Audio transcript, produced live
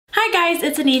guys,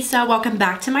 it's Anissa. Welcome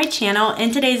back to my channel.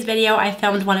 In today's video, I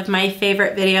filmed one of my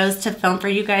favorite videos to film for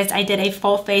you guys. I did a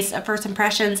full face of first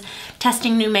impressions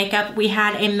testing new makeup. We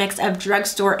had a mix of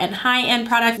drugstore and high-end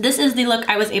products. This is the look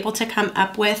I was able to come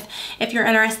up with. If you're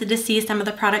interested to see some of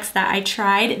the products that I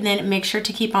tried, then make sure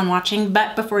to keep on watching.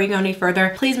 But before you go any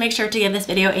further, please make sure to give this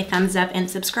video a thumbs up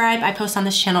and subscribe. I post on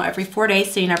this channel every 4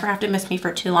 days, so you never have to miss me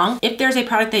for too long. If there's a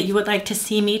product that you would like to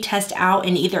see me test out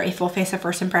in either a full face of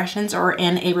first impressions or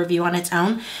in a review on its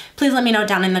own, please let me know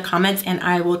down in the comments and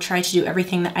I will try to do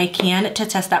everything that I can to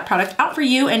test that product out for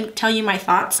you and tell you my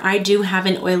thoughts. I do have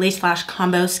an oily /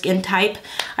 combo skin type.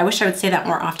 I wish I would say that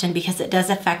more often because it does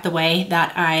affect the way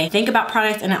that I think about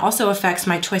products, and it also affects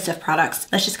my choice of products.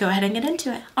 Let's just go ahead and get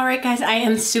into it. All right guys, I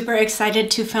am super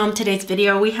excited to film today's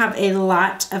video. We have a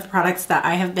lot of products that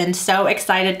I have been so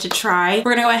excited to try.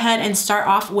 We're gonna go ahead and start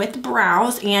off with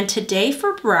brows, and today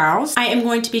for brows, I am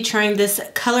going to be trying this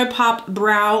ColourPop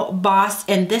Brow Boss,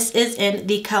 and this is in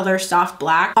the color Soft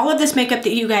Black. All of this makeup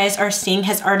that you guys are seeing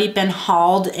has already been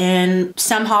hauled in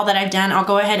some haul that I've done. I'll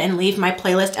go ahead and leave my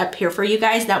playlist up here for you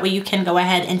guys. That way you can go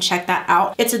ahead and check that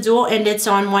out. It's a dual ended,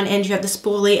 so on one end you have the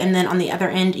spoolie and then on the other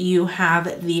end you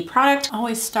have the product.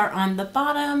 Always start on the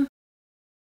bottom.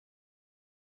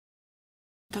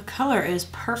 The color is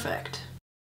perfect.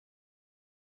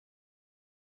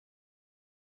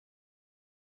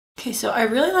 Okay, so I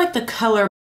really like the color.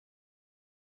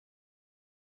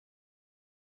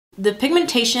 The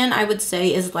pigmentation, I would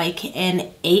say, is like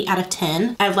an 8 out of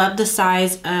 10. I love the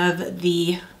size of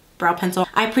the brow pencil.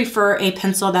 I prefer a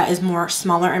pencil that is more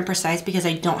smaller and precise because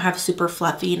I don't have super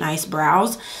fluffy, nice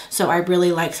brows. So I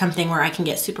really like something where I can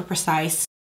get super precise.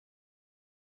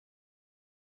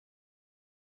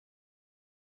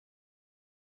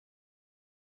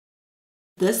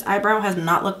 This eyebrow has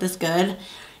not looked this good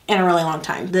in a really long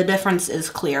time. The difference is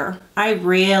clear. I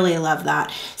really love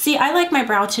that. See, I like my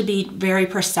brow to be very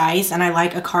precise, and I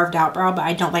like a carved out brow, but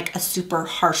I don't like a super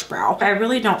harsh brow. I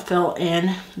really don't fill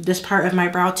in this part of my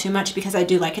brow too much because I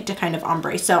do like it to kind of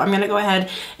ombre. So I'm gonna go ahead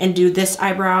and do this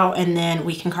eyebrow and then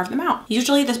we can carve them out.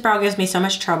 Usually this brow gives me so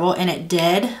much trouble, and it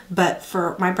did, but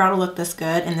for my brow to look this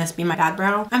good and this be my bad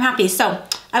brow, I'm happy. So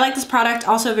I like this product,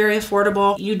 also very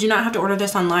affordable. You do not have to order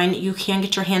this online. You can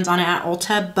get your hands on it at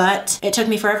Ulta, but it took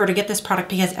me forever to get this product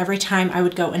because every time I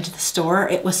would go into the store,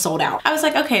 it was sold out. I was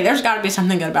like, okay, there's gotta be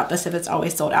something good about this if it's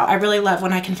always sold out. I really love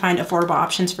when I can find affordable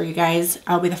options for you guys.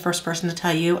 I'll be the first person to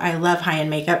tell you I love high-end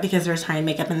makeup because there's high-end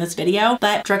makeup in this video,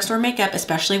 but drugstore makeup,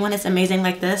 especially when it's amazing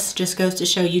like this, just goes to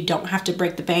show you don't have to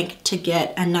break the bank to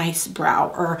get a nice brow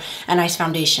or a nice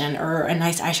foundation or a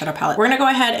nice eyeshadow palette. We're gonna go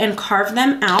ahead and carve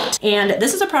them out, and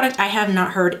this is a product I have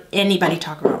not heard anybody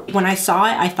talk about. When I saw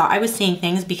it, I thought I was seeing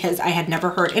things because I had never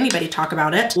heard anybody talk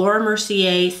about it.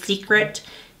 MERCIER Secret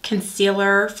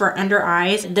Concealer for under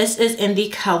eyes. This is in the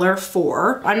color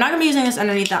 4. I'm not gonna be using this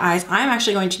underneath the eyes. I'm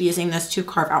actually going to be using this to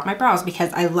carve out my brows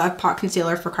because I love pot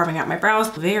concealer for carving out my brows.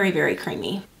 Very, very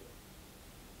creamy.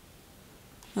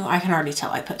 Oh, I can already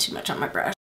tell I put too much on my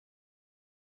brush.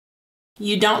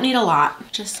 You don't need a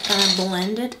lot. Just gonna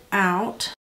blend it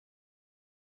out.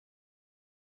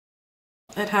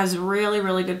 It has really,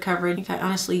 really good coverage. I think I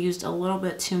honestly used a little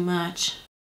bit too much.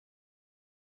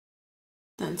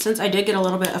 Then since I did get a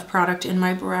little bit of product in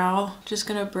my brow, just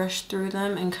gonna brush through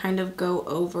them and kind of go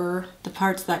over the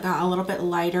parts that got a little bit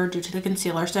lighter due to the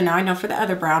concealer. So now I know for the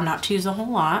other brow not to use a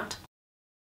whole lot.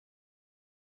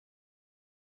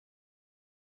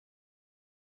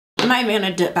 I'm not even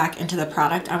gonna dip back into the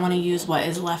product. I wanna use what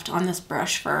is left on this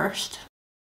brush first.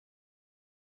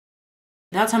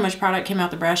 That's how much product came out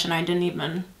the brush and I didn't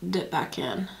even dip back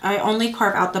in. I only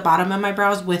carve out the bottom of my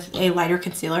brows with a lighter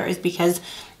concealer is because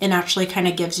it actually kind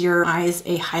of gives your eyes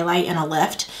a highlight and a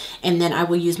lift, and then I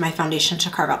will use my foundation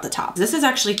to carve out the top. This is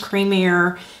actually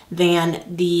creamier than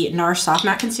the NARS Soft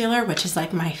Matte Concealer, which is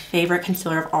like my favorite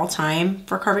concealer of all time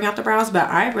for carving out the brows, but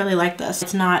I really like this.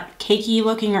 It's not cakey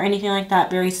looking or anything like that,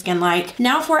 very skin-like.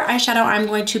 Now for eyeshadow, I'm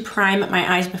going to prime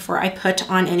my eyes before I put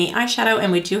on any eyeshadow,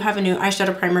 and we do have a new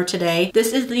eyeshadow primer today.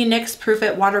 This is the NYX Proof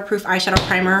It Waterproof Eyeshadow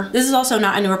Primer. This is also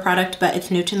not a newer product, but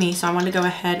it's new to me, so I want to go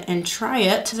ahead and try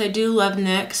it because I do love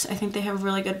NYX. I think they have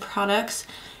really good products,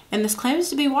 and this claims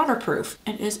to be waterproof.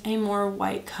 It is a more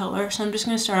white color, so I'm just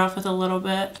going to start off with a little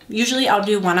bit. Usually I'll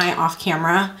do one eye off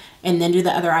camera and then do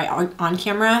the other eye on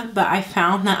camera, but I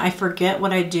found that I forget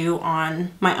what I do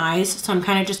on my eyes, so I'm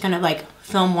kind of just going to like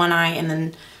film one eye and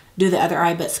then do the other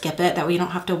eye but skip it. That way you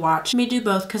don't have to watch me do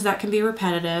both because that can be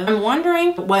repetitive. I'm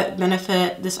wondering what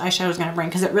benefit this eyeshadow is going to bring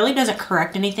because it really doesn't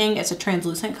correct anything. It's a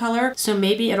translucent color, so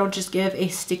maybe it'll just give a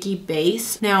sticky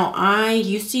base. Now, I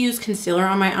used to use concealer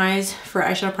on my eyes for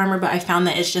eyeshadow primer, but I found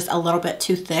that it's just a little bit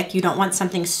too thick. You don't want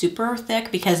something super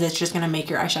thick because it's just going to make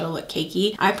your eyeshadow look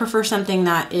cakey. I prefer something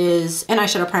that is an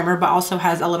eyeshadow primer but also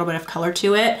has a little bit of color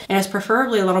to it, and it's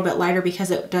preferably a little bit lighter because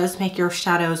it does make your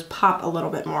shadows pop a little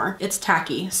bit more. It's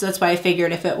tacky, so that's why I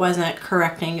figured if it wasn't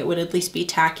correcting, it would at least be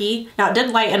tacky. Now, it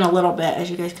did lighten a little bit, as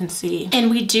you guys can see. And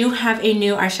we do have a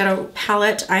new eyeshadow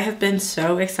palette. I have been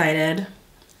so excited.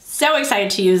 So excited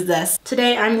to use this.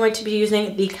 Today I'm going to be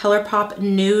using the ColourPop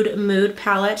Nude Mood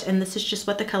palette, and this is just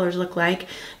what the colors look like.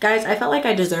 Guys, I felt like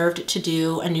I deserved to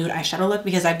do a nude eyeshadow look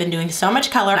because I've been doing so much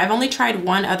color. I've only tried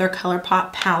one other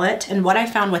ColourPop palette, and what I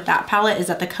found with that palette is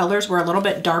that the colors were a little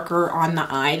bit darker on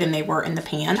the eye than they were in the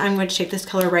pan. I'm going to take this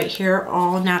color right here,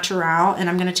 All Natural, and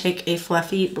I'm going to take a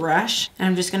fluffy brush, and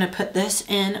I'm just going to put this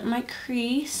in my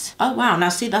crease. Oh wow, now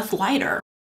see, that's lighter.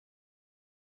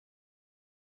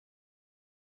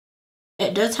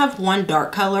 It does have one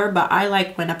dark color, but I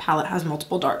like when a palette has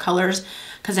multiple dark colors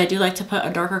because I do like to put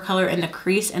a darker color in the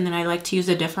crease, and then I like to use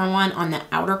a different one on the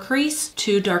outer crease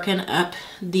to darken up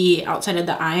the outside of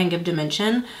the eye and give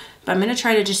dimension. But I'm going to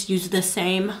try to just use the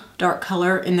same dark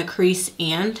color in the crease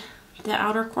and the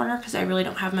outer corner because I really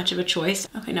don't have much of a choice.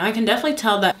 Okay, now I can definitely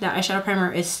tell that the eyeshadow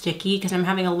primer is sticky because I'm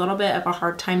having a little bit of a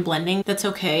hard time blending. That's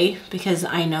okay because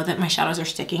I know that my shadows are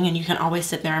sticking and you can always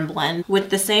sit there and blend. With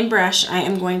the same brush, I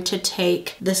am going to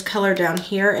take this color down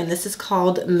here, and this is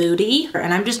called Moody,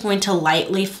 and I'm just going to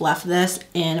lightly fluff this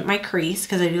in my crease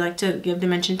because I do like to give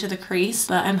dimension to the crease.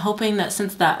 But I'm hoping that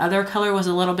since that other color was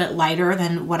a little bit lighter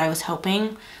than what I was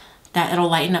hoping, that it'll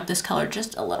lighten up this color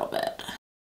just a little bit.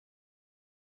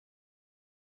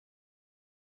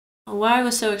 Why I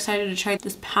was so excited to try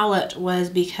this palette was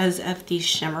because of these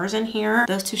shimmers in here.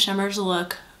 Those two shimmers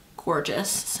look gorgeous,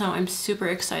 so I'm super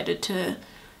excited to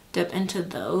dip into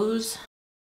those.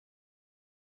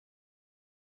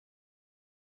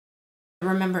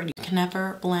 Remember, you can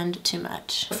never blend too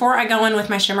much. Before I go in with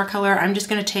my shimmer color, I'm just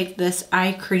going to take this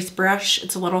eye crease brush.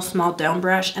 It's a little small down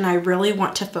brush, and I really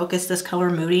want to focus this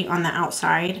color Moody on the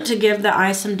outside to give the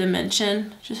eye some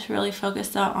dimension. Just really focus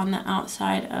that on the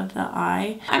outside of the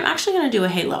eye. I'm actually going to do a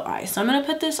halo eye, so I'm going to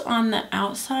put this on the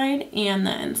outside and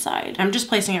the inside. I'm just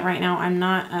placing it right now. I'm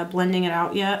not blending it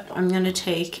out yet. I'm going to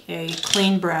take a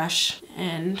clean brush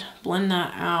and blend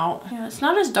that out. Yeah, it's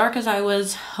not as dark as I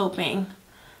was hoping,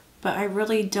 but I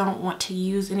really don't want to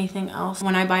use anything else.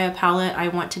 When I buy a palette, I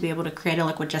want to be able to create a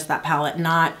look with just that palette,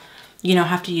 not, you know,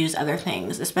 have to use other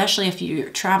things. Especially if you're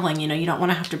traveling, you know, you don't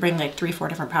want to have to bring like 3-4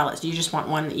 different palettes. You just want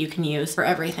one that you can use for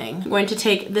everything. I'm going to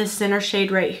take this center shade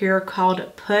right here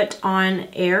called Put On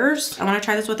Airs. I want to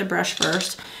try this with a brush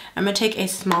first. I'm going to take a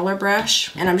smaller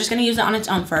brush, and I'm just going to use it on its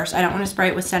own first. I don't want to spray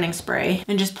it with setting spray.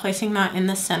 And just placing that in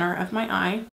the center of my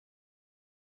eye.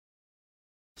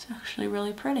 It's actually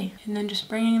really pretty. And then just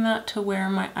bringing that to where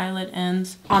my eyelid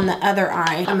ends. On the other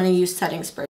eye, I'm going to use setting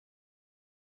spray.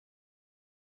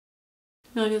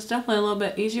 I feel like it's definitely a little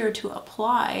bit easier to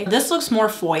apply. This looks more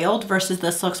foiled versus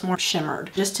this looks more shimmered.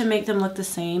 Just to make them look the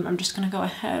same, I'm just going to go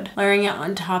ahead. Layering it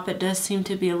on top, it does seem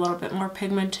to be a little bit more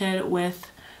pigmented with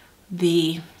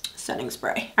the setting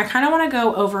spray. I kind of want to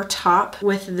go over top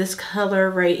with this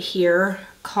color right here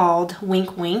called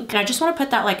Wink Wink. And I just want to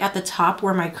put that like at the top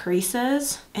where my crease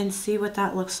is and see what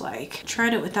that looks like.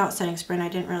 Tried it without setting spray and I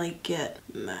didn't really get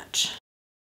much.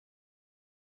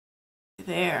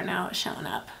 There, now it's showing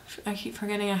up. I keep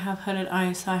forgetting I have hooded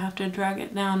eyes, so I have to drag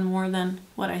it down more than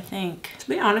what I think. To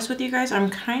be honest with you guys,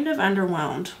 I'm kind of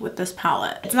underwhelmed with this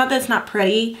palette. It's not that it's not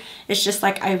pretty, it's just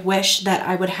like I wish that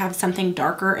I would have something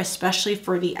darker, especially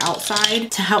for the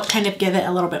outside, to help kind of give it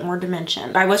a little bit more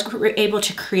dimension. I was able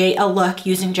to create a look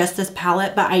using just this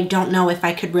palette, but I don't know if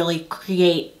I could really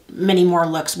create many more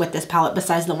looks with this palette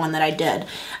besides the one that I did,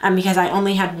 because I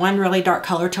only had one really dark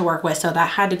color to work with, so that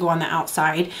had to go on the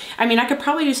outside. I mean, I could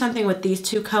probably do something with these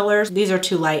two colors. These are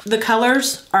too light. The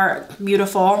colors are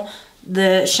beautiful.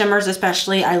 The shimmers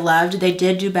especially, I loved. They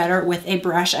did do better with a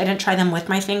brush. I didn't try them with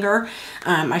my finger.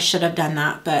 I should have done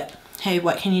that, but hey,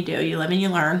 what can you do? You live and you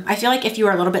learn. I feel like if you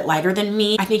are a little bit lighter than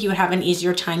me, I think you would have an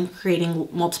easier time creating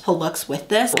multiple looks with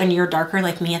this. When you're darker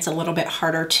like me, it's a little bit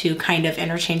harder to kind of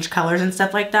interchange colors and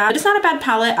stuff like that. But it's not a bad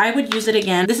palette. I would use it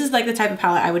again. This is like the type of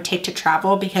palette I would take to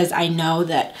travel because I know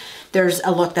that there's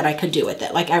a look that I could do with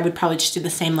it. Like I would probably just do the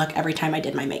same look every time I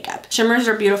did my makeup. Shimmers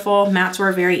are beautiful. Mattes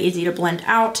were very easy to blend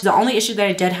out. The only issue that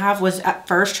I did have was at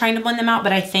first trying to blend them out,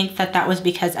 but I think that that was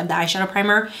because of the eyeshadow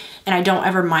primer. And I don't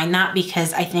ever mind that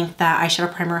because I think that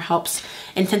eyeshadow primer helps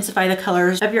intensify the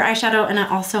colors of your eyeshadow, and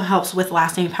it also helps with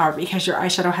lasting power because your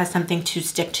eyeshadow has something to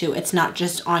stick to. It's not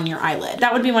just on your eyelid.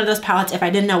 That would be one of those palettes if I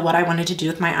didn't know what I wanted to do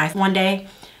with my eyes one day.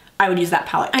 I would use that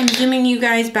palette. I'm zooming you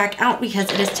guys back out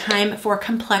because it is time for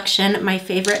complexion, my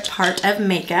favorite part of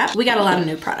makeup. We got a lot of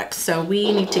new products, so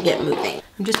we need to get moving.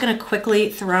 I'm just gonna quickly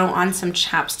throw on some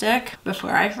chapstick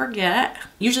before I forget.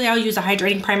 Usually I'll use a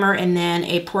hydrating primer and then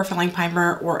a pore filling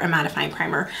primer or a mattifying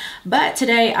primer. But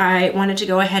today I wanted to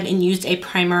go ahead and use a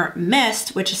primer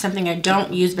mist, which is something I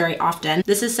don't use very often.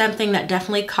 This is something that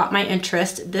definitely caught my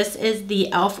interest. This is the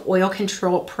e.l.f. Oil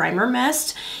Control Primer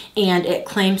Mist, and it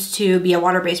claims to be a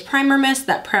water-based primer mist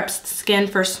that preps the skin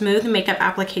for smooth makeup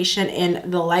application,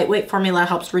 and the lightweight formula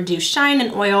helps reduce shine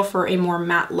and oil for a more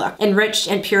matte look. Enriched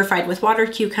and purified with water,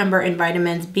 cucumber, and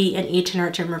vitamins B and E to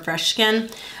nurture and refresh skin.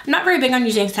 I'm not very big on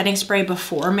using setting spray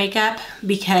before makeup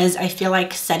because I feel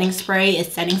like setting spray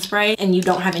is setting spray and you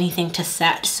don't have anything to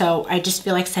set. So I just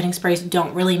feel like setting sprays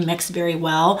don't really mix very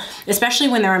well, especially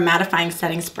when they're a mattifying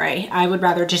setting spray. I would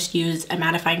rather just use a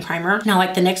mattifying primer. Now,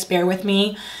 like the NYX Bare With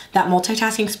Me, that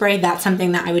multitasking spray, that's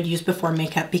something that I would use before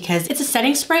makeup because it's a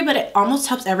setting spray, but it almost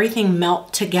helps everything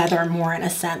melt together more in a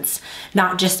sense,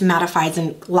 not just mattifies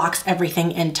and locks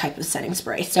everything in type of setting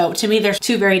spray. So to me, there's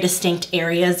two very distinct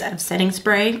areas of setting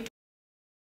spray.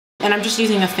 And I'm just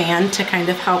using a fan to kind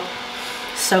of help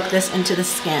soak this into the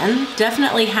skin.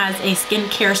 Definitely has a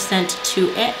skincare scent to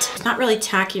it. It's not really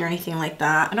tacky or anything like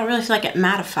that. I don't really feel like it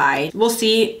mattified. We'll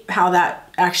see how that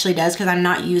actually does because I'm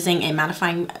not using a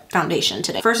mattifying foundation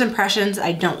today. First impressions,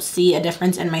 I don't see a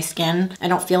difference in my skin. I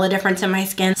don't feel a difference in my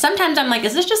skin. Sometimes I'm like,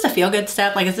 is this just a feel-good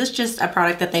step? Like, is this just a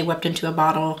product that they whipped into a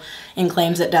bottle and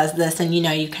claims it does this, and you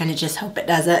know, you kind of just hope it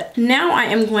does it. Now I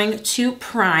am going to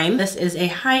prime. This is a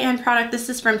high-end product. This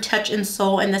is from Touch in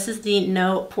Soul, and this is the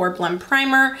No Poreblem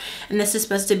Primer, and this is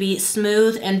supposed to be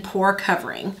smooth and pore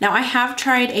covering. Now I have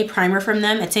tried a primer from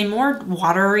them. It's a more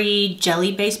watery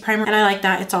jelly-based primer, and I like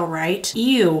that. It's all right.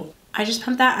 Ew. I just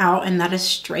pumped that out, and that is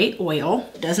straight oil.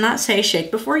 It does not say shake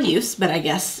before use, but I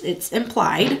guess it's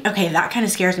implied. Okay, that kind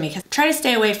of scares me because I try to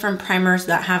stay away from primers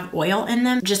that have oil in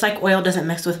them. Just like oil doesn't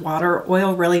mix with water,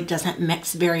 oil really doesn't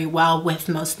mix very well with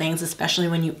most things, especially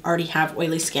when you already have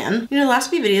oily skin. You know, the last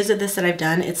few videos of this that I've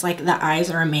done, it's like the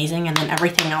eyes are amazing and then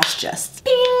everything else just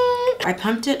bing. I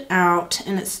pumped it out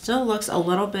and it still looks a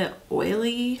little bit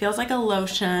oily. Feels like a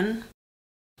lotion.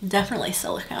 Definitely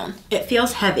silicone. It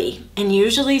feels heavy, and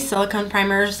usually silicone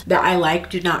primers that I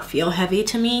like do not feel heavy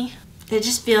to me. It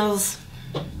just feels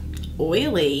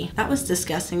oily. That was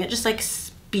disgusting. It just like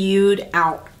spewed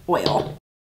out oil.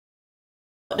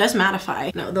 It does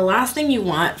mattify. No, the last thing you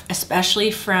want,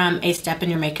 especially from a step in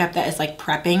your makeup that is like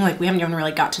prepping, like we haven't even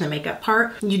really got to the makeup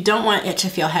part, you don't want it to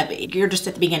feel heavy. You're just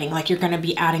at the beginning, like you're gonna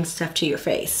be adding stuff to your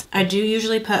face. I do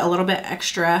usually put a little bit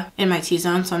extra in my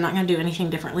T-zone, so I'm not gonna do anything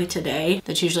differently today.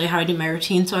 That's usually how I do my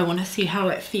routine, so I wanna see how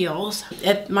it feels.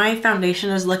 If my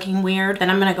foundation is looking weird, then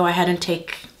I'm gonna go ahead and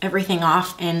take everything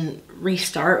off and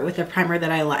restart with a primer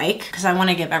that I like because I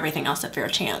want to give everything else a fair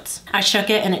chance. I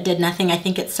shook it and it did nothing. I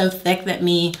think it's so thick that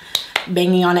me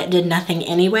banging on it did nothing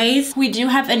anyways. We do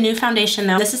have a new foundation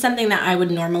though. This is something that I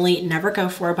would normally never go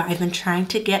for, but I've been trying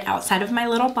to get outside of my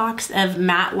little box of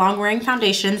matte long wearing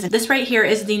foundations. This right here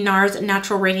is the NARS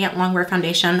Natural Radiant Longwear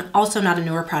Foundation. Also not a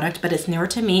newer product, but it's newer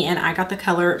to me, and I got the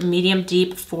color Medium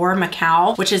Deep for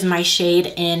Macao, which is my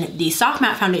shade in the soft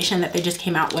matte foundation that they just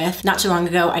came out with. Not too long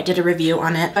ago, I did a review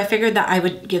on it. I figured that I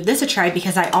would give this a try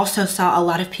because I also saw a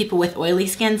lot of people with oily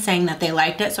skin saying that they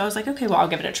liked it. So I was like, okay, well, I'll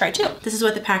give it a try too. This is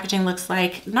what the packaging looks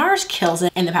like. NARS kills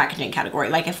it in the packaging category.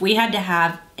 Like if we had to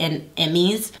have an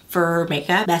Emmys for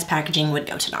makeup, best packaging would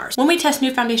go to NARS. When we test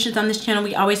new foundations on this channel,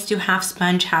 we always do half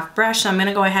sponge, half brush. So I'm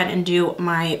gonna go ahead and do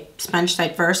my sponge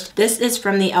side first. This is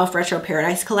from the e.l.f. Retro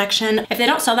Paradise collection. If they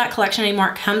don't sell that collection anymore,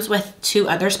 it comes with 2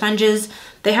 other sponges.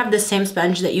 They have the same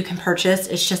sponge that you can purchase.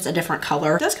 It's just a different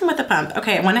color. It does come with a pump.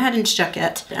 Okay, I went ahead and shook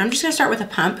it. I'm just gonna start with a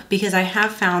pump because I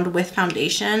have found with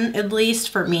foundation, at least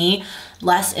for me,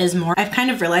 less is more. I've kind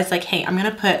of realized like, hey, I'm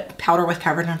gonna put powder with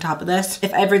coverage on top of this.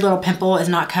 If every little pimple is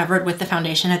not covered with the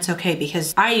foundation, it's okay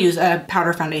because I use a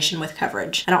powder foundation with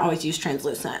coverage. I don't always use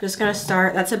translucent. Just gonna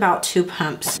start, that's about 2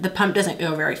 pumps. The pump doesn't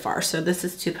go very far, so this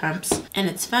is 2 pumps. And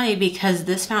it's funny because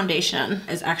this foundation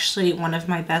is actually one of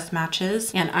my best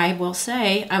matches, and I will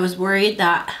say, I was worried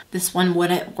that this one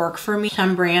wouldn't work for me.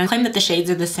 Some brands claim that the shades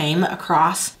are the same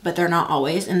across, but they're not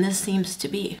always, and this seems to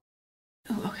be.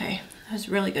 Oh, okay. has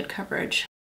really good coverage.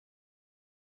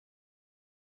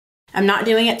 I'm not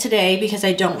doing it today because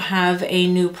I don't have a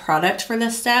new product for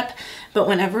this step, but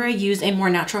whenever I use a more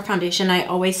natural foundation, I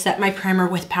always set my primer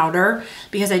with powder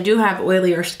because I do have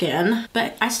oilier skin,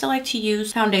 but I still like to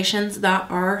use foundations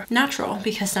that are natural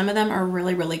because some of them are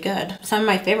really, really good. Some of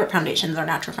my favorite foundations are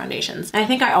natural foundations. And I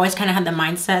think I always kind of had the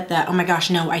mindset that, oh my gosh,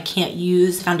 no, I can't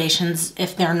use foundations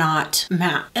if they're not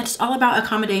matte. It's all about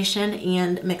accommodation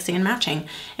and mixing and matching.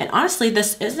 And honestly,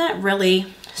 this isn't really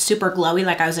super glowy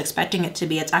like I was expecting it to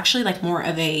be. It's actually like more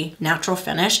of a natural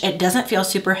finish. It doesn't feel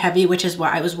super heavy, which is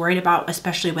what I was worried about,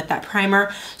 especially with that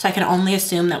primer. So I can only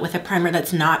assume that with a primer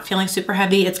that's not feeling super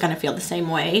heavy, it's gonna feel the same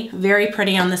way. Very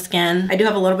pretty on the skin. I do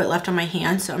have a little bit left on my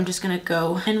hand, so I'm just gonna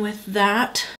go in with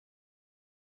that.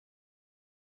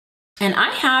 And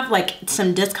I have like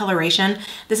some discoloration.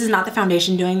 This is not the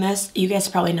foundation doing this. You guys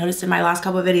probably noticed in my last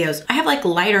couple of videos. I have like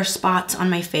lighter spots on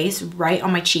my face, right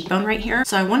on my cheekbone right here.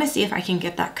 So I wanna see if I can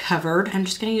get that covered. I'm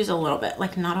just gonna use a little bit,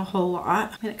 like not a whole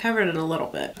lot. I'm gonna cover it a little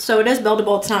bit. So it is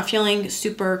buildable. It's not feeling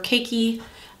super cakey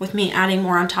with me adding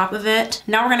more on top of it.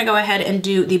 Now we're gonna go ahead and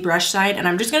do the brush side, and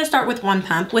I'm just gonna start with one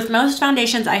pump. With most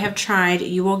foundations I have tried,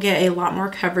 you will get a lot more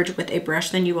coverage with a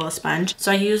brush than you will a sponge.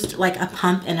 So I used like a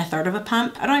pump and a third of a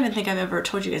pump. I don't even think I've ever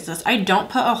told you guys this. I don't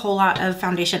put a whole lot of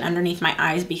foundation underneath my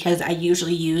eyes because I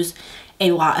usually use a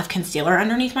lot of concealer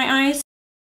underneath my eyes.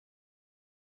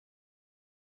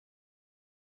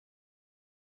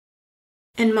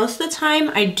 And most of the time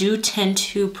I do tend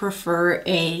to prefer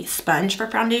a sponge for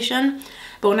foundation.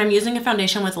 But when I'm using a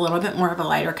foundation with a little bit more of a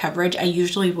lighter coverage, I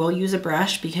usually will use a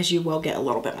brush because you will get a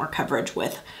little bit more coverage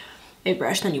with a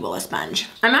brush than you will a sponge.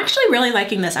 I'm actually really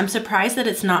liking this. I'm surprised that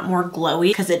it's not more glowy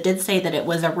because it did say that it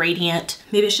was a radiant,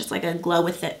 maybe it's just like a glow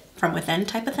with it from within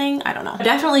type of thing. I don't know.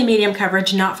 Definitely medium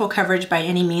coverage, not full coverage by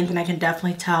any means, and I can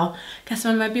definitely tell because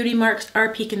some of my beauty marks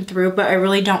are peeking through, but I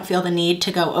really don't feel the need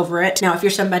to go over it. Now, if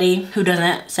you're somebody who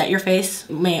doesn't set your face,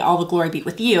 may all the glory be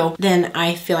with you, then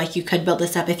I feel like you could build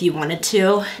this up if you wanted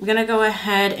to. I'm gonna go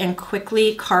ahead and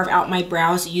quickly carve out my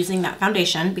brows using that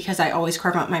foundation because I always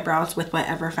carve out my brows with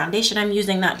whatever foundation I'm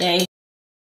using that day.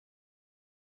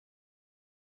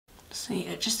 See,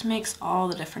 it just makes all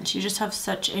the difference. You just have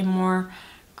such a more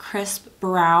crisp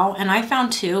brow. And I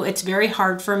found too, it's very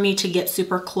hard for me to get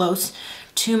super close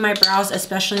to my brows,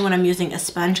 especially when I'm using a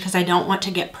sponge because I don't want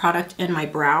to get product in my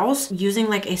brows. Using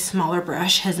like a smaller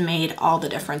brush has made all the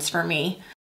difference for me.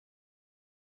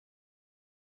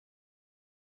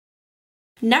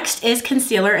 Next is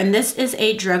concealer, and this is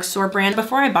a drugstore brand.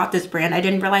 Before I bought this brand, I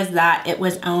didn't realize that it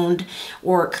was owned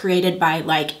or created by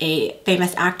like a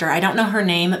famous actor. I don't know her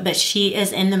name, but she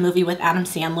is in the movie with Adam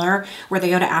Sandler where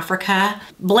they go to Africa.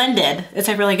 Blended. It's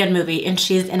a really good movie, and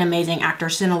she's an amazing actor.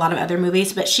 She's in a lot of other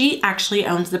movies, but she actually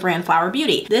owns the brand Flower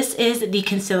Beauty. This is the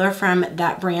concealer from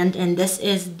that brand, and this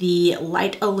is the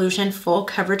Light Illusion Full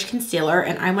Coverage Concealer,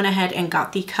 and I went ahead and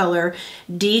got the color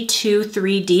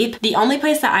D23 Deep. The only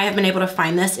place that I have been able to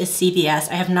find this is CVS.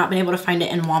 I have not been able to find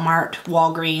it in Walmart,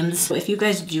 Walgreens. So if you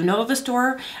guys do know of a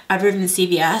store other than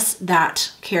CVS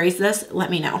that carries this,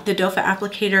 let me know. The doe foot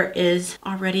applicator is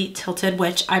already tilted,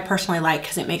 which I personally like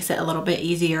because it makes it a little bit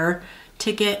easier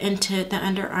to get into the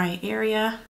under eye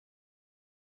area.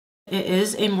 It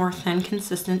is a more thin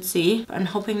consistency. I'm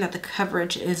hoping that the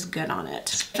coverage is good on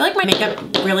it. I feel like my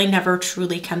makeup really never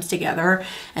truly comes together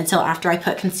until after I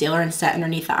put concealer and set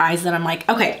underneath the eyes. Then I'm like,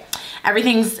 okay,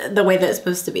 everything's the way that it's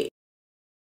supposed to be.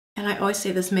 And I always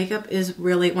say this makeup is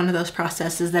really one of those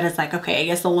processes that it's like, okay, it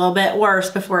gets a little bit worse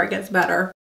before it gets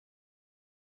better.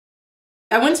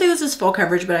 I wouldn't say this is full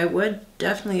coverage, but I would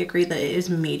definitely agree that it is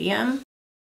medium.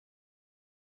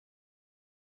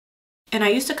 And I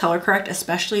used to color correct,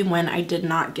 especially when I did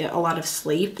not get a lot of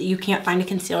sleep. You can't find a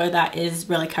concealer that is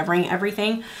really covering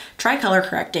everything. Try color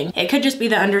correcting. It could just be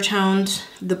the undertones,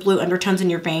 the blue undertones in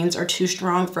your veins are too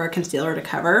strong for a concealer to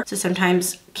cover. So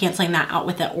sometimes canceling that out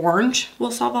with the orange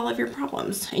will solve all of your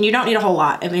problems. And you don't need a whole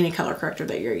lot of any color corrector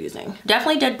that you're using.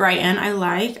 Definitely did brighten.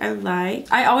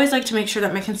 I always like to make sure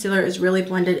that my concealer is really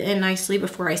blended in nicely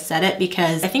before I set it,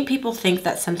 because I think people think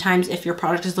that sometimes if your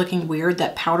product is looking weird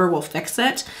that powder will fix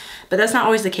it. But that's not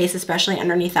always the case, especially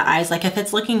underneath the eyes. Like if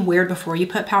it's looking weird before you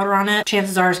put powder on it,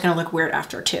 chances are it's gonna look weird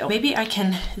after too. Maybe I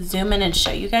can zoom in and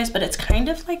show you guys, but it's kind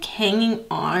of like hanging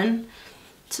on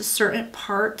to certain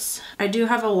parts. I do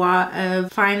have a lot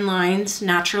of fine lines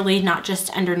naturally, not just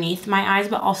underneath my eyes,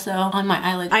 but also on my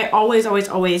eyelids. I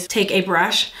always take a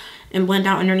brush and blend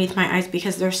out underneath my eyes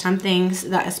because there's some things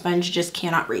that a sponge just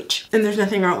cannot reach. And there's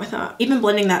nothing wrong with that. Even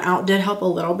blending that out did help a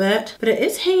little bit, but it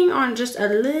is hanging on just a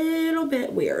little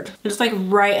bit weird. It's like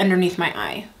right underneath my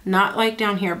eye. Not like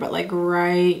down here, but like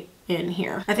right in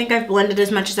here. I think I've blended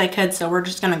as much as I could, so we're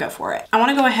just gonna go for it. I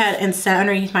wanna go ahead and set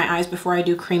underneath my eyes before I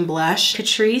do cream blush.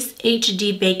 CATRICE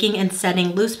HD Baking and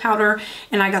Setting Loose Powder,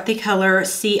 and I got the color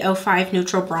CO5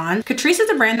 Neutral Bronze. CATRICE is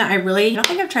a brand that I don't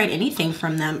think I've tried anything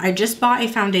from them. I just bought a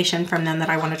foundation from them that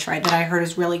I wanna try that I heard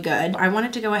is really good. I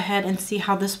wanted to go ahead and see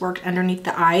how this worked underneath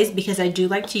the eyes because I do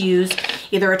like to use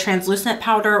either a translucent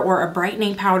powder or a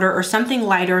brightening powder or something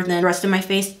lighter than the rest of my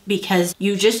face, because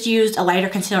you just used a lighter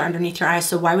concealer underneath your eyes,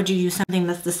 so why would you use something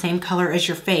that's the same color as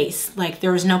your face? Like,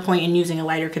 there is no point in using a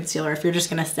lighter concealer if you're just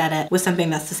gonna set it with something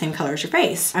that's the same color as your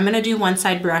face. I'm gonna do one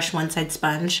side brush, one side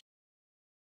sponge.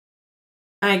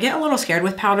 I get a little scared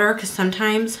with powder because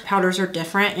sometimes powders are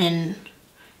different, and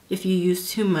if you use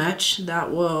too much,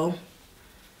 that will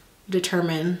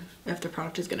determine if the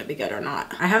product is gonna be good or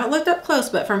not. I haven't looked up close,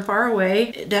 but from far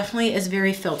away, it definitely is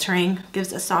very filtering,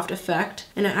 gives a soft effect,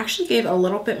 and it actually gave a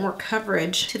little bit more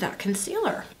coverage to that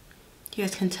concealer. You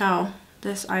guys can tell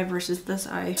this eye versus this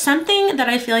eye. Something that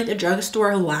I feel like the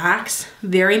drugstore lacks,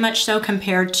 very much so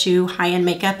compared to high-end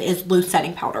makeup, is loose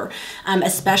setting powder,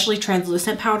 especially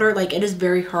translucent powder. Like, it is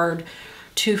very hard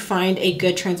to find a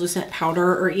good translucent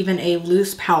powder or even a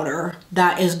loose powder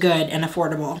that is good and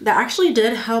affordable. That actually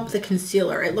did help the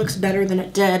concealer. It looks better than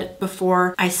it did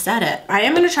before I set it. I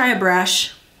am gonna try a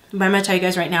brush, but I'm gonna tell you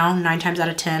guys right now, 9 times out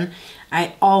of 10,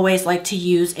 I always like to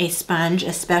use a sponge,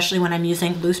 especially when I'm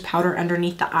using loose powder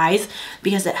underneath the eyes,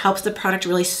 because it helps the product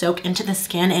really soak into the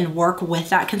skin and work with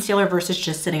that concealer versus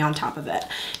just sitting on top of it.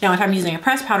 Now, if I'm using a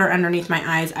pressed powder underneath my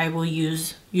eyes, I will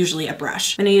use usually a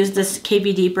brush. I'm gonna use this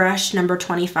KVD brush, number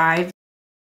 25.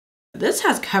 This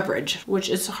has coverage, which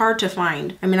is hard to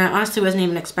find. I mean, I honestly wasn't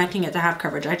even expecting it to have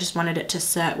coverage. I just wanted it to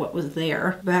set what was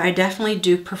there. But I definitely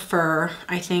do prefer,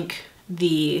 I think,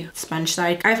 the sponge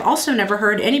side. I've also never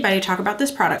heard anybody talk about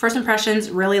this product. First impressions,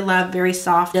 really love, very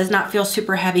soft, does not feel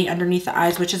super heavy underneath the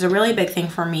eyes, which is a really big thing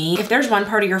for me. If there's one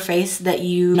part of your face that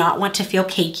you not want to feel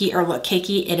cakey or look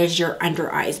cakey, it is your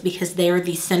under eyes, because they are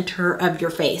the center of your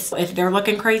face. If they're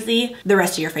looking crazy, the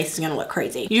rest of your face is gonna look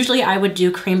crazy. Usually I would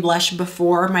do cream blush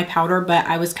before my powder, but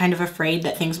I was kind of afraid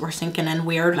that things were sinking in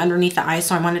weird underneath the eyes,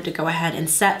 so I wanted to go ahead and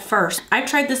set first. I've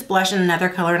tried this blush in another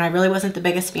color and I really wasn't the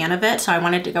biggest fan of it, so I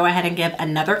wanted to go ahead and give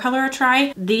another color a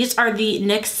try. These are the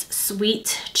NYX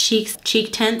Sweet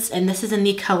Cheek Tints, and this is in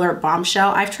the color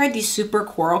Bombshell. I've tried the super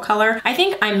coral color. I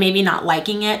think I'm maybe not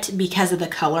liking it because of the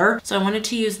color, so I wanted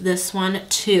to use this one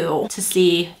too to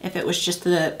see if it was just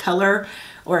the color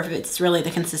or if it's really the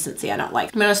consistency I don't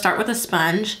like. I'm gonna start with a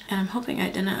sponge, and I'm hoping I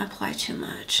didn't apply too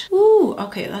much. Ooh,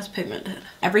 okay, that's pigmented.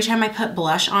 Every time I put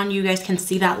blush on, you guys can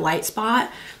see that light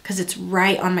spot because it's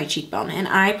right on my cheekbone, and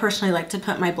I personally like to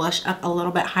put my blush up a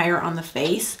little bit higher on the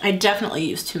face. I definitely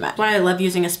use too much. That's why I love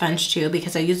using a sponge too,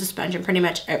 because I use a sponge in pretty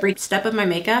much every step of my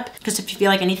makeup, because if you feel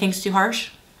like anything's too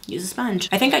harsh, use a sponge.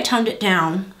 I think I toned it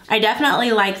down. I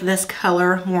definitely like this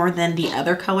color more than the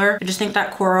other color. I just think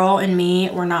that coral and me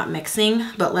were not mixing,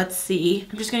 but let's see.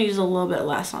 I'm just gonna use a little bit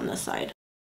less on this side.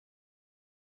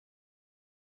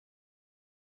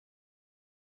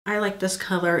 I like this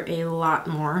color a lot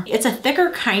more. It's a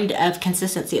thicker kind of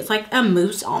consistency. It's like a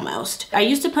mousse almost. I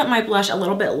used to put my blush a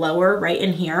little bit lower right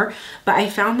in here, but I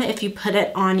found that if you put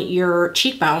it on your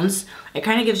cheekbones, it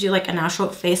kind of gives you like a natural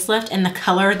facelift, and the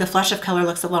color, the flush of color,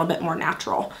 looks a little bit more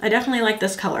natural. I definitely like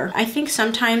this color. I think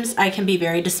sometimes I can be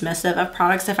very dismissive of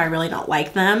products if I really don't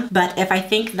like them, but if I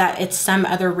think that it's some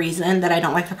other reason that I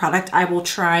don't like the product, I will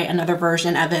try another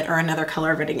version of it or another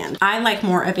color of it again. I like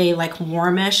more of a like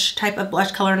warmish type of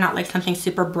blush color, not like something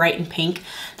super bright and pink.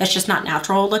 That's just not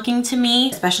natural looking to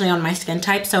me, especially on my skin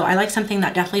type. So I like something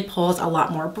that definitely pulls a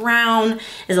lot more brown,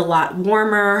 is a lot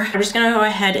warmer. I'm just gonna go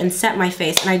ahead and set my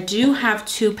face, and I do have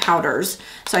 2 powders,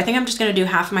 so I think I'm just gonna do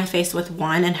half my face with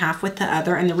one and half with the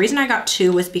other. And the reason I got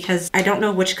 2 was because I don't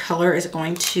know which color is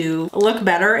going to look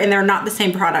better, and they're not the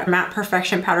same product. Matte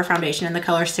Perfection Powder Foundation in the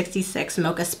color 66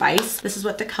 Mocha Spice. This is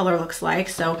what the color looks like,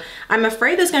 so I'm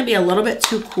afraid this is gonna be a little bit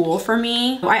too cool for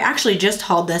me. I actually just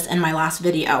hauled this in my last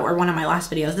video, or one of my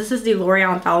last videos. This is the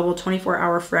L'Oreal Infallible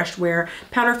 24-Hour Fresh Wear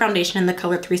Powder Foundation in the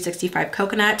color 365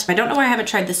 Coconut. I don't know why I haven't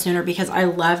tried this sooner, because I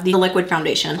love the liquid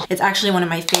foundation. It's actually one of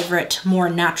my favorite, more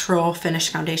natural finish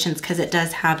foundations because it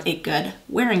does have a good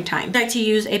wearing time. I like to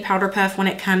use a powder puff when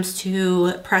it comes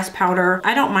to pressed powder.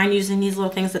 I don't mind using these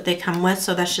little things that they come with,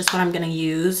 so that's just what I'm gonna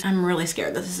use. I'm really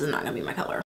scared that this is not gonna be my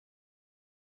color.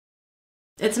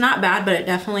 It's not bad, but it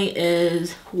definitely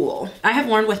is cool. I have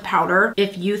learned with powder,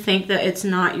 if you think that it's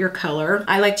not your color,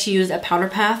 I like to use a powder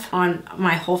puff on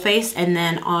my whole face and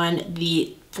then on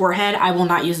the forehead, I will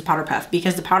not use the powder puff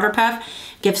because the powder puff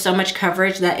gives so much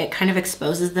coverage that it kind of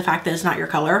exposes the fact that it's not your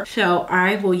color. So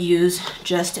I will use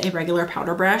just a regular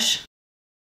powder brush.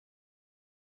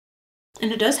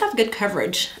 And it does have good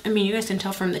coverage. I mean, you guys can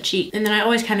tell from the cheek. And then I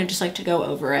always kind of just like to go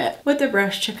over it with the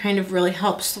brush to kind of really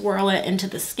help swirl it into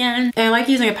the skin. And I like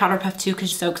using a powder puff too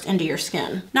because it soaks into your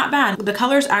skin. Not bad. The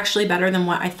color is actually better than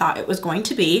what I thought it was going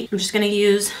to be. I'm just going to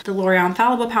use the L'Oreal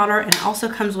Infallible powder, and it also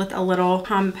comes with a little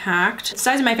compact. The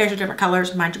size of my face are different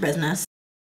colors, mind your business.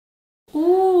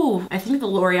 Ooh, I think the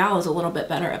L'Oreal is a little bit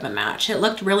better of a match. It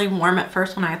looked really warm at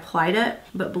first when I applied it,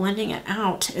 but blending it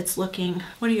out, it's looking,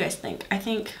 what do you guys think? I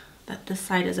think that this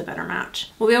side is a better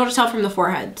match. We'll be able to tell from the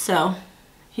forehead, so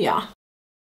yeah.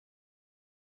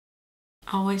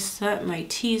 Always set my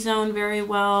T-zone very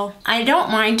well. I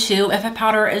don't mind too if a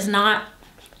powder is not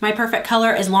my perfect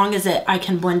color, as long as I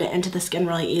can blend it into the skin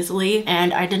really easily,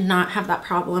 and I did not have that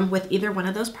problem with either one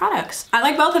of those products. I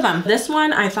like both of them. This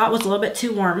one I thought was a little bit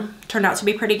too warm, turned out to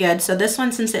be pretty good. So this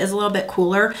one, since it is a little bit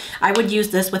cooler, I would use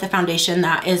this with a foundation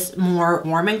that is more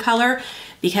warm in color,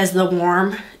 because the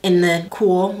warm and the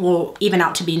cool will even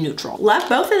out to be neutral. Love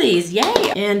both of these,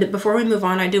 yay! And before we move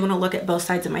on, I do wanna look at both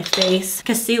sides of my face.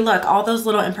 Because see, look, all those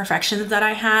little imperfections that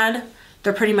I had,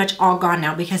 they're pretty much all gone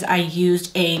now because I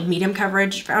used a medium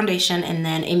coverage foundation and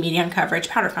then a medium coverage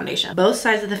powder foundation. Both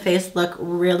sides of the face look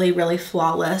really, really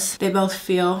flawless. They both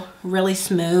feel really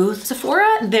smooth.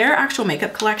 Sephora, their actual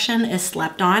makeup collection is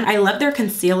slept on. I love their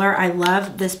concealer. I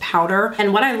love this powder.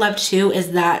 And what I love too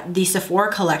is that the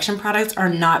Sephora collection products are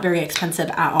not very expensive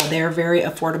at all. They're very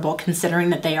affordable considering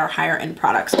that they are higher end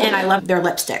products. And I love their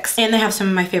lipsticks. And they have some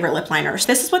of my favorite lip liners.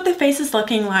 This is what the face is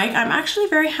looking like. I'm actually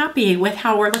very happy with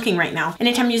how we're looking right now.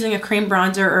 Anytime using a cream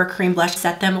bronzer or a cream blush,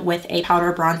 set them with a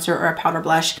powder bronzer or a powder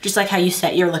blush, just like how you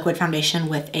set your liquid foundation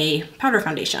with a powder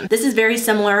foundation. This is very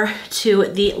similar to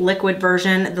the liquid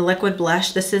version, the liquid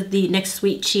blush. This is the NYX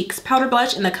Sweet Cheeks powder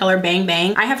blush in the color Bang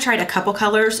Bang. I have tried a couple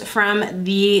colors from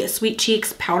the Sweet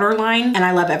Cheeks powder line, and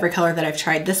I love every color that I've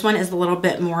tried. This one is a little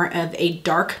bit more of a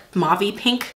dark mauve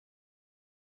pink.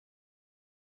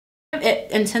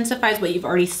 It intensifies what you've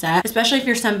already set, especially if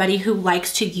you're somebody who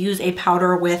likes to use a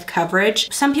powder with coverage.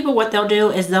 Some people, what they'll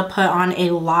do is they'll put on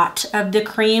a lot of the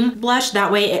cream blush,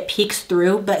 that way it peeks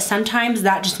through, but sometimes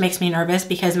that just makes me nervous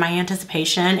because my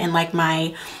anticipation and like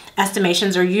my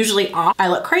estimations are usually off. I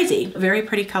look crazy. Very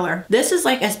pretty color. This is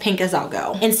like as pink as I'll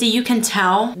go. And see, you can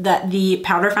tell that the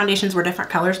powder foundations were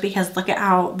different colors because look at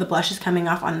how the blush is coming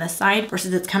off on this side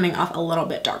versus it's coming off a little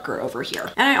bit darker over here.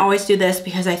 And I always do this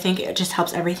because I think it just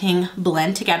helps everything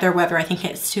blend together, whether I think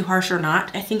it's too harsh or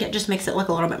not. I think it just makes it look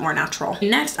a little bit more natural.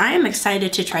 Next, I am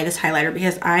excited to try this highlighter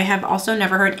because I have also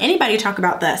never heard anybody talk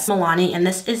about this. Milani, and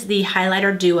this is the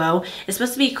highlighter duo. It's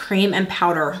supposed to be cream and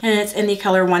powder, and it's in the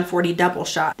color 140 Double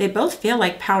Shot. They both feel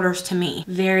like powders to me.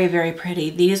 Very, very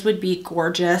pretty. These would be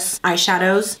gorgeous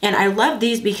eyeshadows. And I love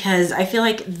these because I feel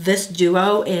like this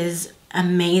duo is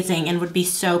amazing and would be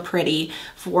so pretty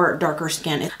for darker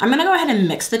skin. I'm gonna go ahead and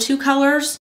mix the two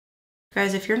colors.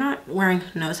 Guys, if you're not wearing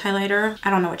nose highlighter,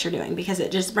 I don't know what you're doing because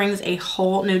it just brings a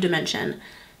whole new dimension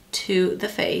to the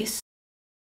face.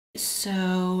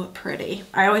 So pretty.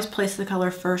 I always place the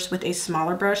color first with a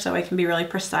smaller brush so I can be really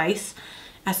precise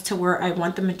as to where I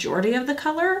want the majority of the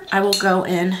color. I will go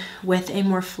in with a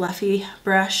more fluffy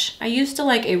brush. I used to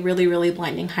like a really, really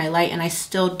blinding highlight, and I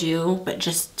still do, but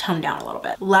just toned down a little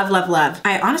bit. Love, love, love.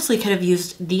 I honestly could have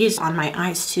used these on my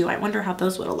eyes too. I wonder how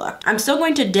those would have looked. I'm still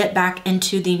going to dip back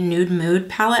into the Nude Mood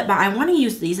palette, but I want to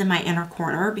use these in my inner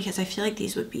corner because I feel like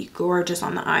these would be gorgeous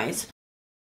on the eyes.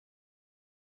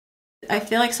 I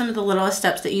feel like some of the littlest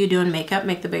steps that you do in makeup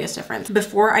make the biggest difference.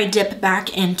 Before I dip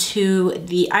back into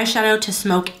the eyeshadow to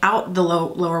smoke out the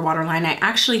lower waterline, I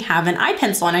actually have an eye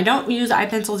pencil, and I don't use eye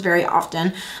pencils very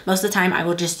often. Most of the time I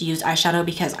will just use eyeshadow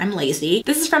because I'm lazy.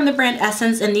 This is from the brand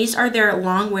Essence, and these are their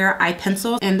Longwear eye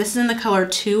pencils, and this is in the color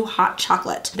 2 Hot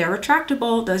Chocolate. They're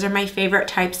retractable. Those are my favorite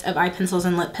types of eye pencils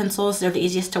and lip pencils. They're the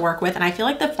easiest to work with, and I feel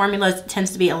like the formula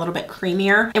tends to be a little bit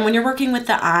creamier. And when you're working with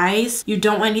the eyes, you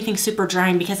don't want anything super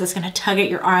drying because it's gonna tug at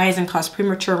your eyes and cause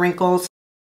premature wrinkles.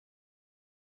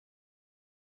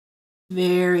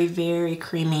 Very, very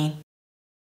creamy.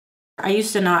 I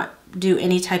used to not do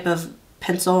any type of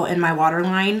pencil in my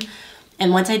waterline,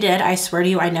 And once I did, I swear to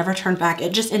you, I never turned back.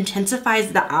 It just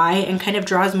intensifies the eye and kind of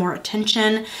draws more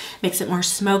attention, makes it more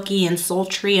smoky and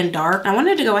sultry and dark. I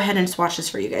wanted to go ahead and swatch this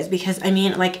for you guys because I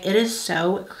mean, like, it is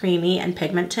so creamy and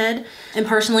pigmented. And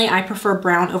personally, I prefer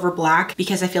brown over black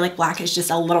because I feel like black is just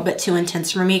a little bit too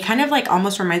intense for me. It kind of like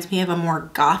almost reminds me of a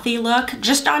more gothy look,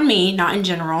 just on me, not in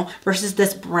general, versus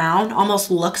this brown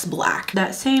almost looks black.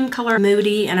 That same color,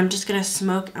 Moody, and I'm just gonna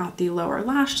smoke out the lower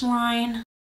lash line.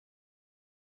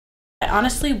 I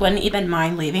honestly wouldn't even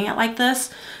mind leaving it like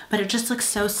this, but it just looks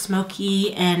so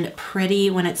smoky and pretty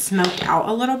when it's smoked out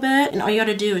a little bit. And all you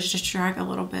gotta do is just drag a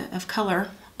little bit of color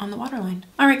on the waterline.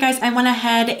 All right guys, I went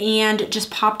ahead and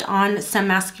just popped on some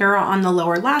mascara on the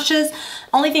lower lashes.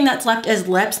 Only thing that's left is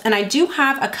lips, and I do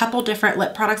have a couple different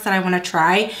lip products that I wanna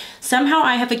try. Somehow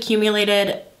I have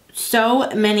accumulated so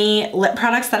many lip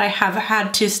products that I have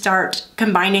had to start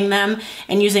combining them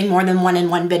and using more than one in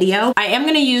one video. I am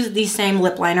going to use the same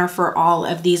lip liner for all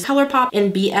of these. ColourPop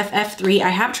in BFF3. I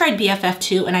have tried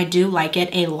BFF2 and I do like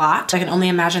it a lot. I can only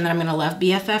imagine that I'm going to love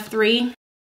BFF3.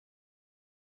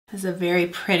 This is a very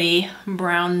pretty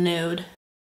brown nude.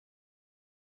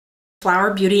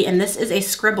 Flower Beauty, and this is a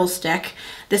scribble stick.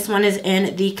 This one is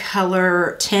in the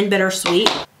color 10 Bittersweet.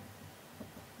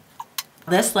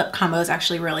 This lip combo is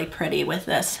actually really pretty with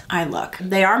this eye look.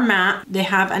 They are matte. They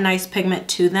have a nice pigment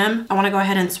to them. I want to go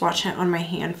ahead and swatch it on my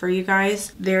hand for you guys.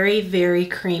 Very, very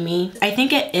creamy. I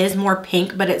think it is more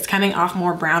pink, but it's coming off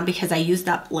more brown because I used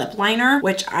that lip liner,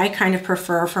 which I kind of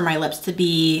prefer for my lips to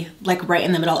be like right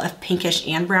in the middle of pinkish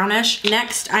and brownish.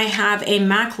 Next, I have a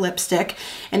MAC lipstick,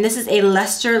 and this is a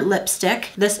Leicester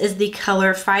lipstick. This is the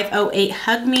color 508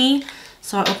 Hug Me.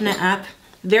 So I'll open it up.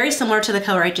 Very similar to the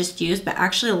color I just used, but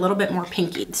actually a little bit more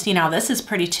pinky. See, now this is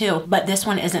pretty too, but this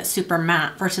one isn't super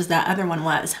matte versus that other one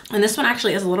was. And this one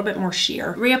actually is a little bit more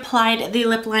sheer. Reapplied the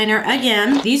lip liner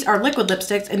again. These are liquid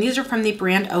lipsticks, and these are from the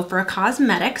brand Ofra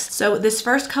Cosmetics. So this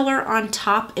first color on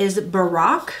top is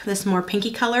Baroque, this more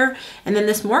pinky color, and then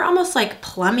this more almost like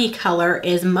plummy color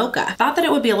is Mocha. I thought that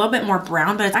it would be a little bit more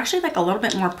brown, but it's actually like a little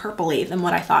bit more purpley than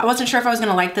what I thought. I wasn't sure if I was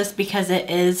gonna like this because it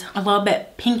is a little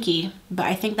bit pinky, but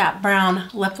I think that brown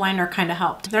lip liner kind of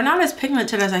helped. They're not as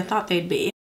pigmented as I thought they'd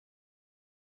be,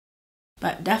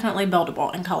 but definitely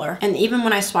buildable in color. And even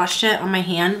when I swatched it on my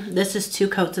hand, this is 2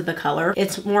 coats of the color.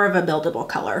 It's more of a buildable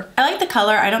color. I like the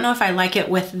color. I don't know if I like it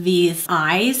with these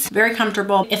eyes. Very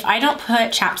comfortable. If I don't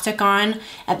put chapstick on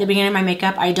at the beginning of my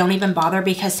makeup, I don't even bother,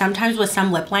 because sometimes with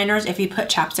some lip liners, if you put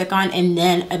chapstick on and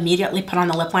then immediately put on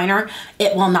the lip liner,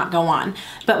 it will not go on.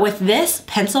 But with this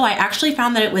pencil, I actually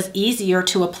found that it was easier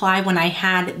to apply when I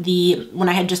had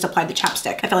just applied the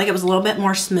chapstick. I felt like it was a little bit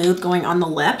more smooth going on the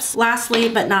lips. Lastly,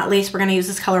 but not least, we're gonna use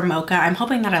this color Mocha. I'm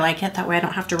hoping that I like it. That way I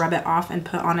don't have to rub it off and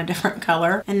put on a different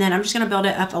color. And then I'm just gonna build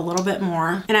it up a little bit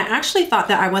more. And I actually thought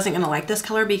that I wasn't gonna like this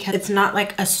color because it's not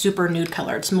like a super nude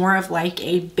color. It's more of like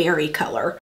a berry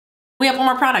color. We have one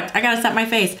more product. I gotta set my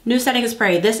face. New setting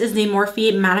spray. This is the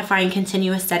Morphe Mattifying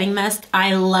Continuous Setting Mist.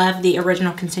 I love the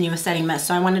original Continuous Setting Mist,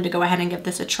 so I wanted to go ahead and give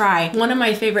this a try. One of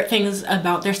my favorite things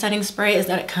about their setting spray is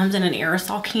that it comes in an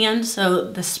aerosol can, so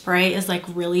the spray is like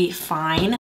really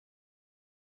fine.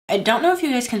 I don't know if you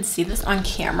guys can see this on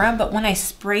camera, but when I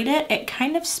sprayed it, it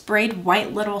kind of sprayed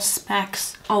white little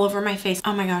specks all over my face.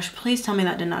 Oh my gosh, please tell me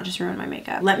that did not just ruin my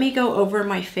makeup. Let me go over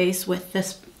my face with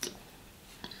this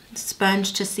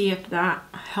sponge to see if that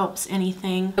helps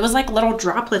anything. It was like little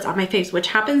droplets on my face, which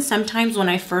happens sometimes when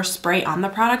I first spray on the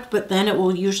product, but then it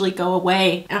will usually go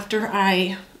away after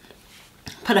I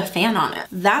put a fan on it.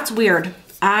 That's weird.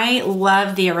 I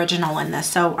love the original in this,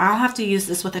 so I'll have to use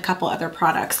this with a couple other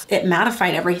products. It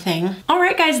mattified everything. All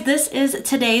right, guys, this is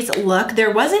today's look.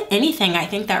 There wasn't anything I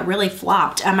think that really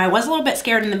flopped. I was a little bit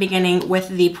scared in the beginning with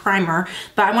the primer,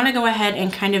 but I want to go ahead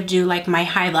and kind of do like my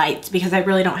highlights because I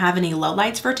really don't have any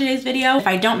lowlights for today's video. If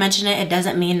I don't mention it, it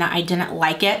doesn't mean that I didn't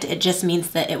like it. It just means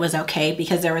that it was okay,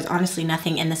 because there was honestly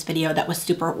nothing in this video that was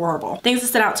super horrible. Things that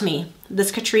stood out to me.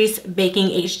 This Catrice Baking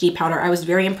HD Powder. I was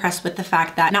very impressed with the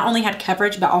fact that not only had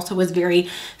coverage, but also was very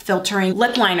filtering.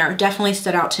 Lip liner definitely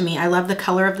stood out to me. I love the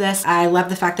color of this. I love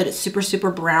the fact that it's super, super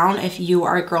brown. If you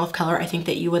are a girl of color, I think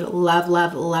that you would love,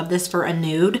 love, love this for a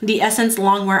nude. The Essence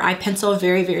Longwear Eye Pencil,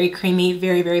 very, very creamy,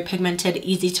 very, very pigmented,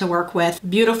 easy to work with.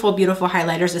 Beautiful, beautiful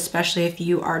highlighters, especially if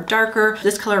you are darker.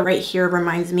 This color right here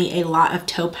reminds me a lot of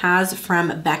Topaz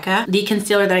from Becca. The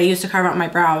concealer that I use to carve out my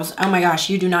brows, oh my gosh,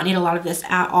 you do not need a lot of this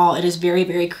at all. It is very,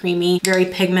 very creamy, very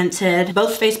pigmented.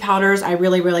 Both face powders I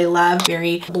really, really love.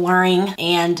 Very blurring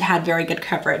and had very good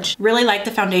coverage. Really like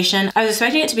the foundation. I was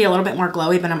expecting it to be a little bit more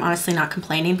glowy, but I'm honestly not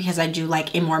complaining because I do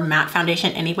like a more matte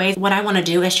foundation anyways. What I want to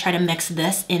do is try to mix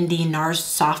this in the NARS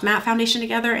soft matte foundation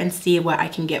together and see what I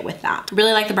can get with that.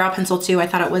 Really like the brow pencil too. I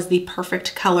thought it was the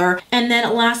perfect color. And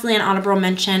then lastly, an honorable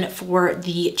mention for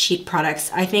the cheek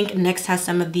products. I think NYX has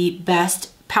some of the best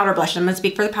powder blushes. I'm gonna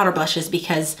speak for the powder blushes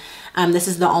because this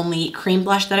is the only cream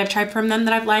blush that I've tried from them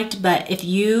that I've liked. But if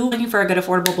you looking for a good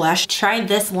affordable blush, try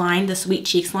this line, the Sweet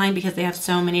Cheeks line, because they have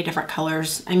so many different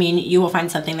colors. I mean, you will find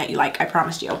something that you like, I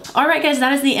promise you. All right, guys,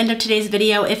 that is the end of today's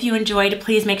video. If you enjoyed,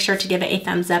 please make sure to give it a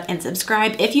thumbs up and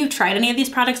subscribe. If you've tried any of these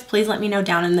products, please let me know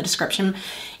down in the description.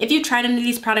 If you've tried any of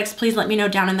these products, please let me know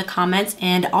down in the comments,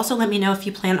 and also let me know if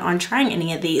you plan on trying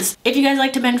any of these. If you guys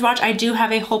like to binge watch, I do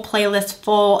have a whole playlist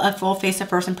full of full face of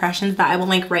first impressions that I will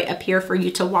link right up here for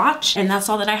you to watch. And that's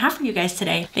all that I have for you guys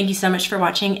today. Thank you so much for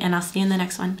watching, and I'll see you in the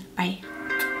next one. Bye.